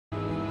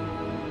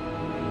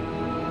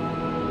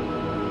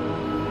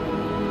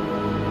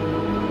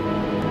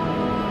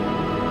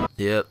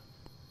Yep.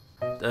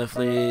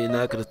 Definitely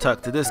not gonna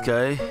talk to this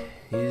guy.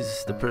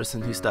 He's the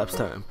person who stops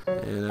time.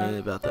 And I ain't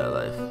about that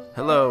life.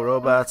 Hello,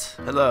 robots.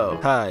 Hello.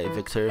 Hi,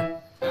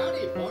 Victor.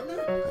 Howdy,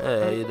 partner.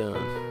 Hey, how you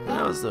doing?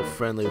 That was the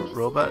friendly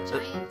robot.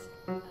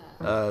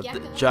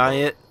 The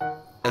giant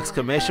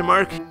exclamation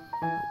mark?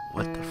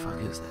 What the fuck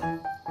is that?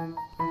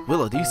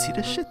 Willow, do you see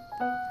this shit?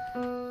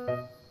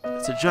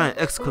 It's a giant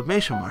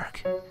exclamation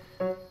mark.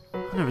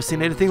 I've never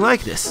seen anything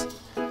like this.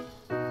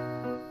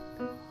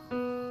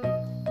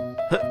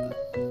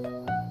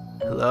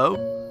 Hello?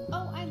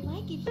 Oh, I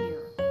like it here.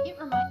 It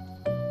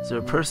reminds. Is there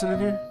a person in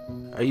here?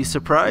 Are you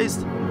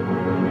surprised?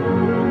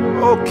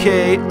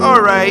 Okay,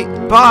 alright,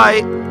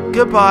 bye,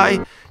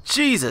 goodbye.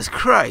 Jesus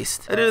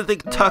Christ. I didn't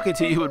think talking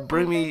to you would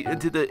bring me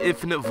into the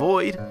infinite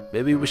void.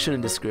 Maybe we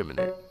shouldn't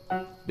discriminate.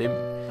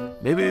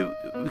 Maybe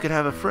we could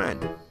have a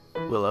friend,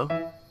 Willow.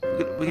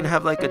 We can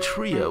have like a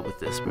trio with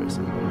this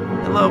person.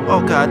 Hello?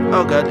 Oh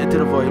God, into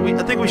the void.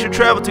 I think we should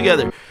travel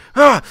together.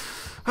 Ah!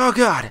 Oh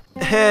God.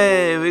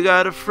 Hey, we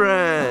got a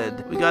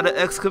friend. We got an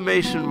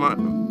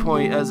exclamation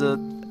point as a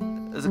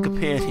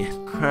companion.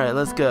 Alright,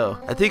 let's go.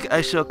 I think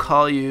I shall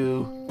call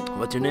you,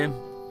 what's your name?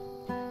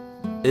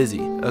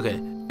 Izzy.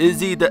 Okay.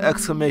 Izzy the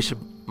exclamation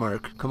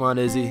mark. Come on,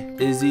 Izzy.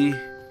 Izzy,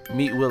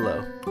 meet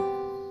Willow.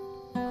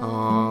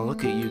 Aw,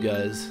 look at you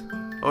guys.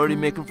 Already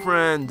making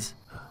friends.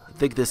 I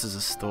think this is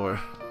a store.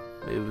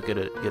 Maybe we could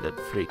get a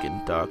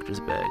freaking doctor's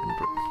bag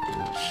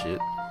and shit.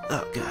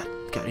 Oh God.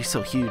 God, you're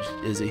so huge,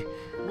 Izzy.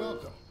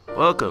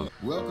 Welcome.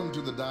 Welcome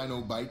to the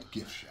Dino Bite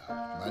gift shop.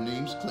 My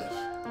name's Cliff.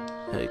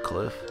 Hey,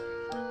 Cliff.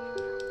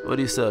 What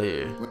do you sell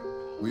here?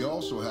 We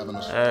also have an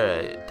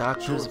Alright,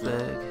 doctor's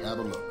bag. Have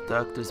a look.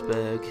 Doctor's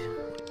bag.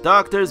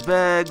 Doctor's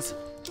bags!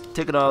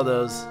 Taking all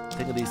those.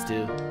 Taking these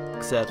two.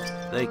 Accept.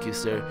 Thank you,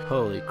 sir.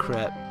 Holy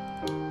crap.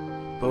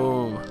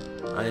 Boom.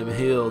 I am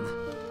healed.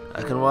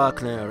 I can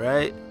walk now,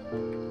 right?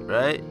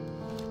 Right?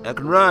 I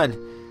can run.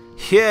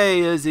 Yay,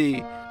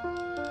 Izzy!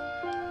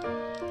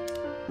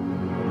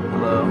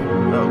 Hello?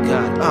 Oh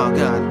God. Oh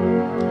God.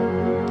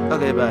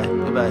 Okay, bye.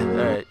 Goodbye.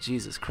 Alright,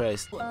 Jesus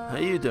Christ. How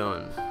you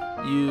doing?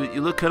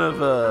 You look kind of,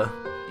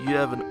 you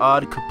have an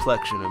odd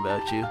complexion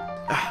about you.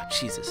 Ah,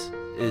 Jesus.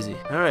 Izzy.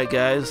 Alright,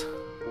 guys.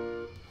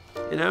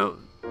 You know,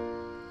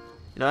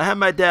 I had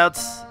my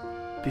doubts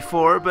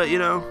before, but you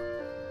know,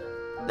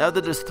 now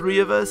that there's three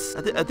of us,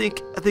 I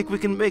think we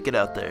can make it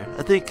out there.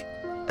 I think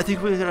we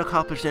can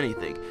accomplish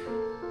anything.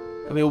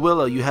 I mean,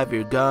 Willow, you have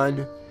your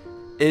gun.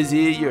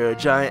 Izzy, you're a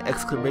giant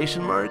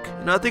exclamation mark.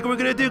 You know, I think we're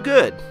gonna do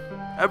good.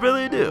 I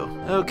really do.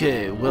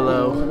 Okay,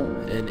 Willow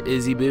and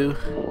Izzy Boo.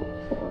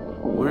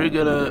 We're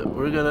gonna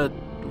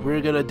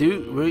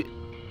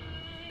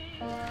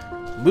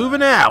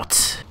moving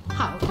out.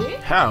 Howdy.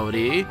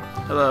 Howdy.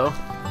 Hello.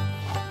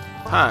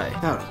 Hi.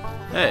 Howdy.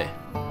 Hey.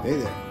 Hey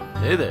there.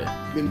 Hey there.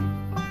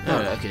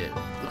 Okay.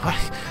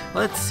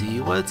 Let's see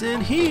what's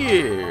in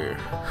here.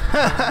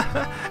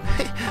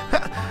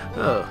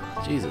 Oh,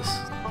 Jesus.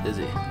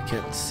 Izzy, you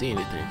can't see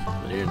anything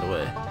when you're in the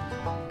way.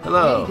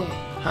 Hello. Hey there.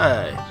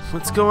 Hi.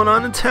 What's going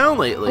on in town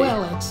lately?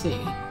 Well, let's see.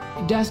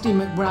 Dusty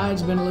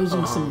McBride's been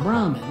losing some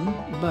Brahmin,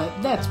 but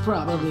that's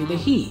probably the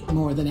heat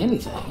more than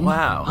anything.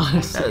 Wow.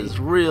 Honestly, That is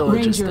real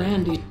Ranger interesting.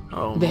 Andy.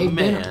 Oh they've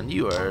man, been.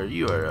 you are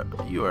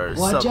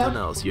Watch something out.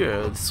 else. You're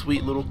a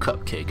sweet little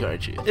cupcake,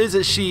 aren't you?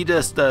 Isn't she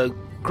just the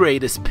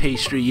greatest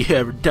pastry you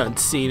ever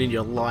seen in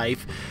your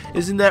life?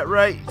 Isn't that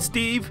right,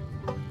 Steve?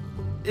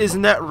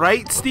 Isn't that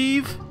right,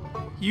 Steve?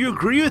 You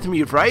agree with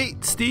me,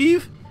 right,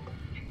 Steve?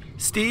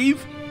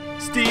 Steve?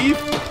 Steve?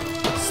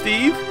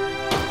 Steve?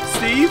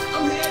 Steve?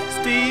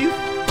 Steve?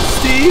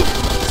 Steve?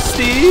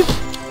 Steve?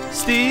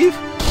 Steve?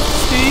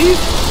 Steve?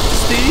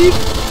 Steve?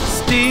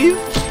 Steve?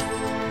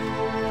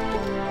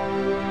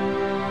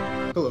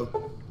 Hello.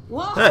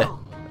 Whoa! Hey.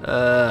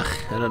 I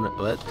don't know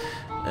what.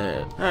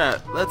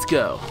 Alright, let's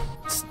go.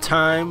 It's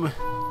time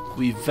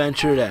we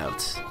ventured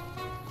out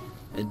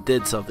and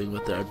did something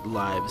with our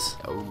lives.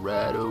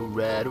 Alright.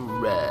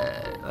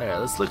 Alright,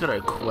 let's look at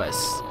our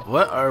quests.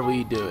 What are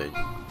we doing?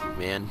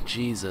 Man,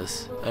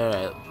 Jesus.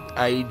 Alright,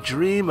 I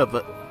dream of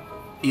an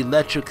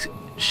electric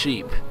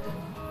sheep.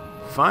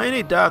 Find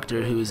a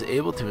doctor who is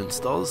able to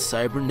install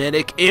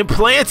cybernetic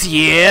implants.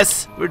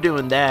 Yes! We're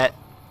doing that.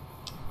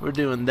 We're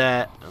doing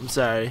that. I'm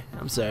sorry.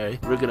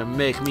 We're gonna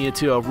make me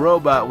into a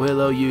robot,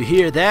 Willow. You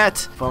hear that?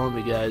 Follow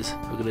me, guys.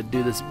 We're gonna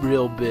do this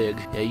real big.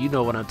 Yeah, you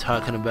know what I'm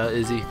talking about,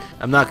 Izzy.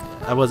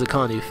 I wasn't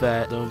calling you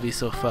fat. Don't be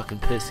so fucking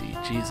pissy.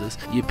 Jesus.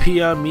 You pee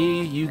on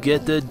me, you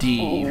get the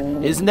D.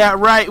 Isn't that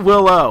right,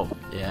 Willow?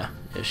 Yeah,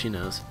 she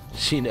knows.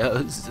 She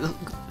knows.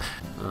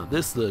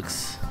 This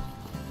looks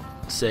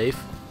safe.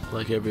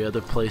 Like every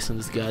other place in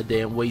this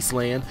goddamn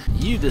wasteland.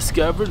 You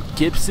discovered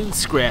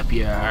Gibson's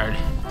scrapyard.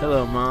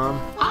 Hello, Mom.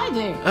 Hi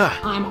there.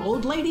 I'm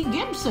Old Lady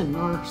Gibson,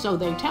 or so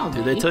they tell me.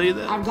 Did they tell you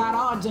that? I've got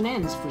odds and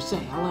ends for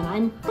sale, and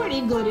I'm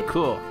pretty good at...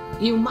 Cool.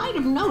 You might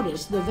have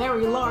noticed the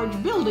very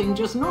large building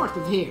just north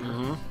of here.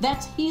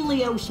 That's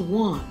Helios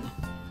 1.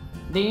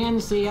 The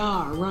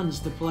NCR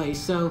runs the place,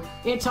 so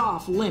it's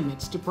off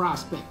limits to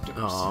prospectors.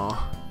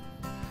 Aw.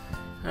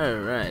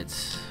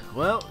 Alright.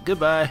 Well,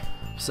 goodbye.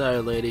 Sorry,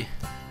 lady.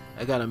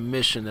 I got a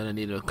mission that I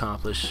need to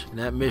accomplish, and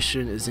that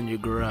mission is in your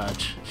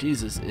garage.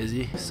 Jesus,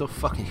 Izzy, so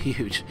fucking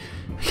huge.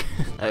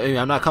 I mean,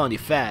 I'm not calling you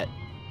fat.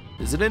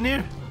 Is it in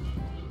here?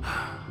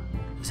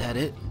 Is that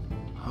it?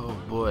 Oh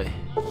boy.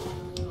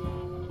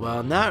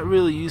 Well, not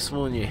really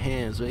useful in your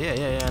hands, but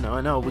yeah,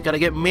 I know. We gotta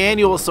get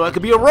manual so I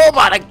could be a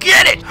robot. I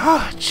get it.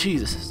 Ah,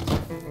 Jesus.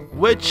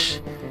 Which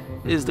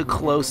is the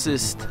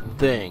closest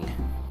thing?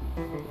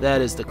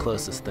 That is the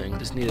closest thing.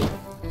 Just need to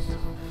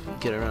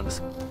get around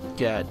this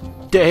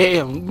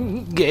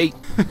goddamn gate.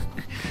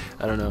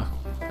 I don't know.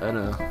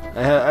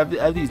 I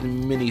have these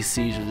mini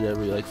seizures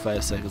every like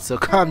 5 seconds. So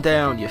calm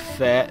down, you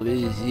fat.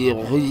 You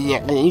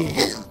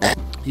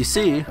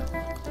see,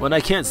 when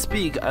I can't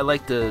speak, I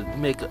like to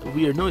make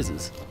weird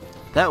noises.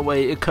 That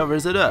way it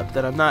covers it up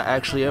that I'm not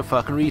actually a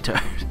fucking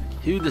retard.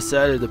 Who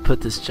decided to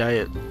put this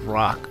giant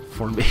rock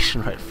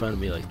formation right in front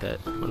of me like that?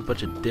 What a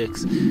bunch of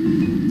dicks.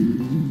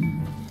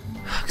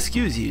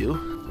 Excuse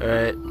you.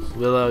 Alright,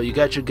 Willow, you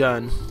got your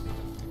gun.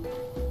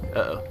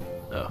 Uh-oh.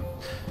 Oh.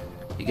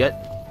 You got...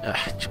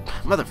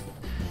 mother...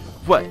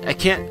 What? I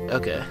can't...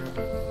 Okay.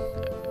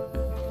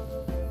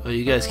 Well,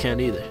 you guys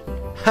can't either.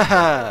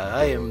 Haha!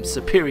 I am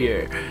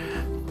superior.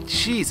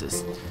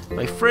 Jesus.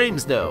 My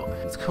frames, though.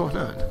 What's going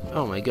on?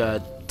 Oh my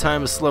god.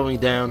 Time is slowing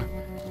down.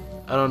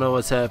 I don't know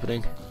what's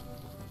happening.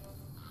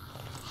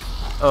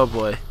 Oh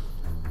boy.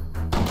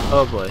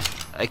 Oh boy.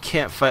 I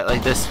can't fight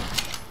like this.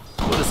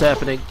 What is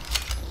happening?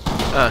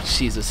 Oh,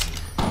 Jesus.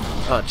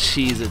 Oh,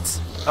 Cheez-Its.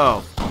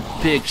 Oh,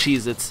 big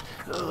Cheez-Its.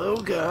 Oh,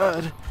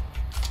 God.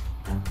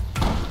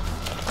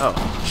 Oh,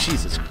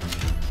 Jesus.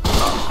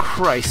 Oh,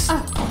 Christ.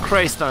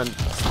 Christ on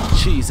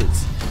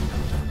Cheez-Its.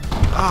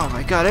 Oh,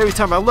 my God. Every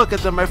time I look at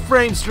them, my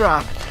frames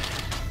drop.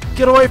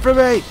 Get away from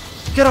me.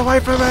 Get away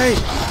from me.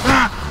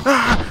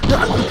 I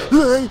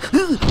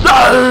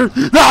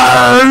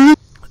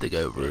think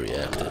I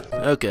overreacted.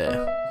 Okay.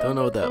 Don't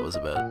know what that was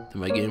about. Did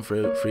my game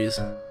freeze?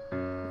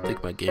 I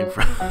think my game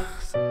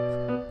froze.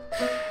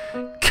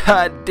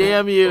 God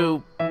damn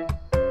you!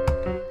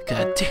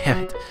 God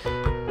damn it!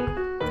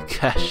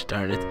 Gosh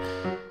darn it!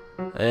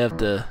 I have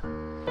to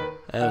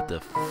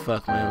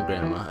fuck my own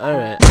grandma. All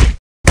right.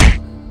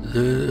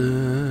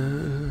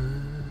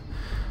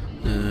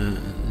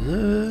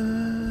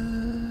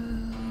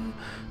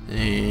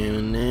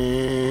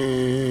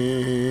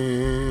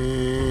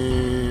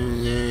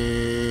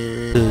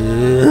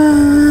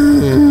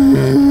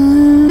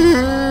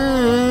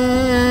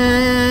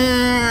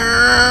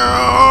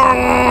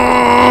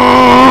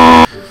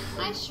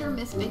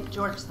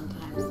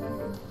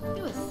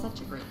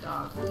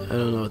 I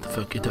don't know what the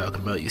fuck you're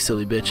talking about, you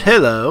silly bitch.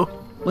 Hello.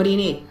 What do you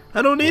need?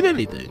 I don't need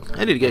anything.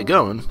 I need to get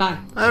going. Bye.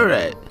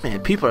 Alright.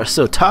 Man, people are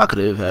so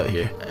talkative out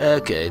here.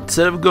 Okay,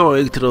 instead of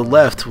going to the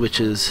left, which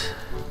is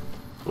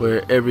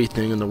where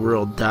everything in the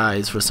world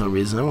dies for some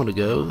reason, I want to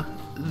go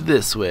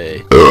this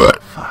way.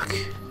 Fuck.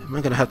 Am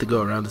I gonna have to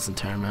go around this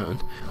entire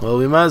mountain? Well,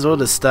 we might as well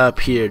just stop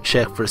here,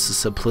 check for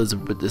supplies.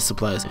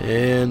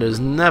 And there's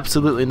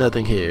absolutely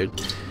nothing here.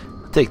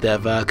 Take that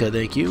vodka,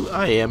 thank you.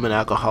 I am an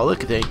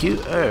alcoholic, thank you.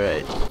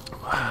 Alright.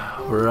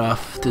 We're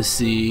off to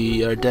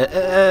see our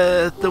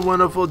death, the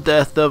wonderful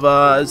death of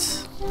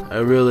Oz. I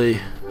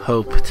really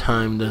hope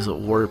time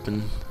doesn't warp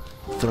and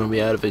throw me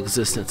out of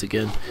existence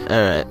again.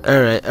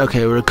 Alright,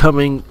 okay, we're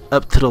coming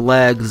up to the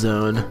lag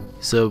zone,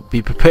 so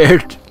be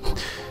prepared.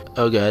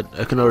 Oh god,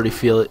 I can already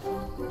feel it.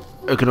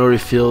 I can already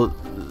feel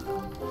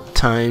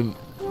time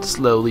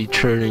slowly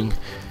churning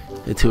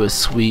into a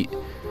sweet,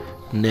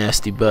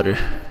 nasty butter.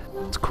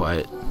 It's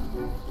quiet.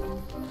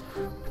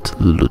 It's a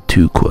little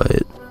too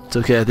quiet. It's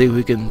okay, I think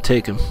we can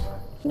take him.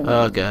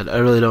 Oh god, I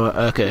really don't want...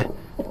 Okay.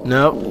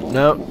 No.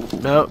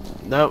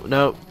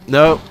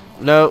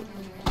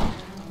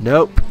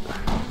 Nope.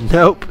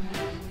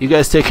 You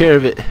guys take care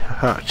of it.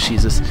 Oh,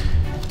 Jesus.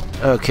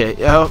 Okay,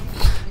 oh.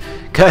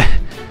 God.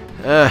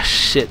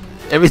 Shit.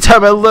 Every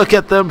time I look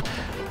at them,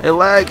 I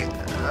lag.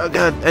 Oh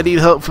god, I need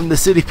help from the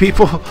city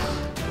people.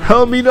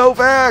 Help me,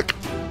 Novak!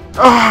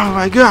 Oh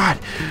my god.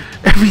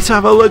 Every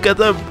time I look at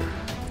them.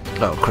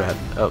 Oh crap,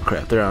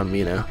 they're on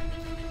me now.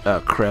 Oh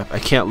crap, I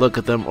can't look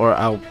at them or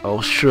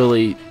I'll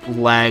surely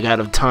lag out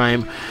of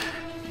time.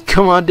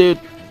 Come on, dude.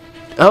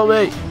 Help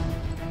me.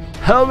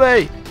 Help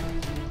me.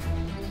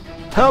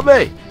 Help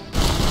me.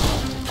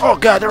 Oh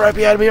god, they're right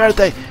behind me, aren't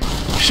they?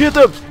 Shoot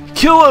them.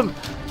 Kill them.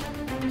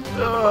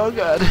 Oh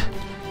god.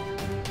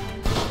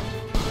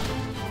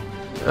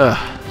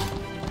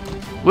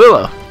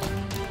 Willow.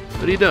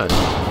 What are you doing?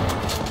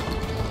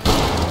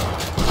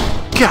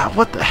 God,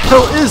 what the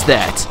hell is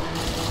that?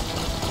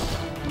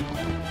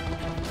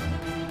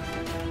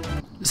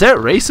 Is that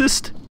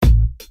racist?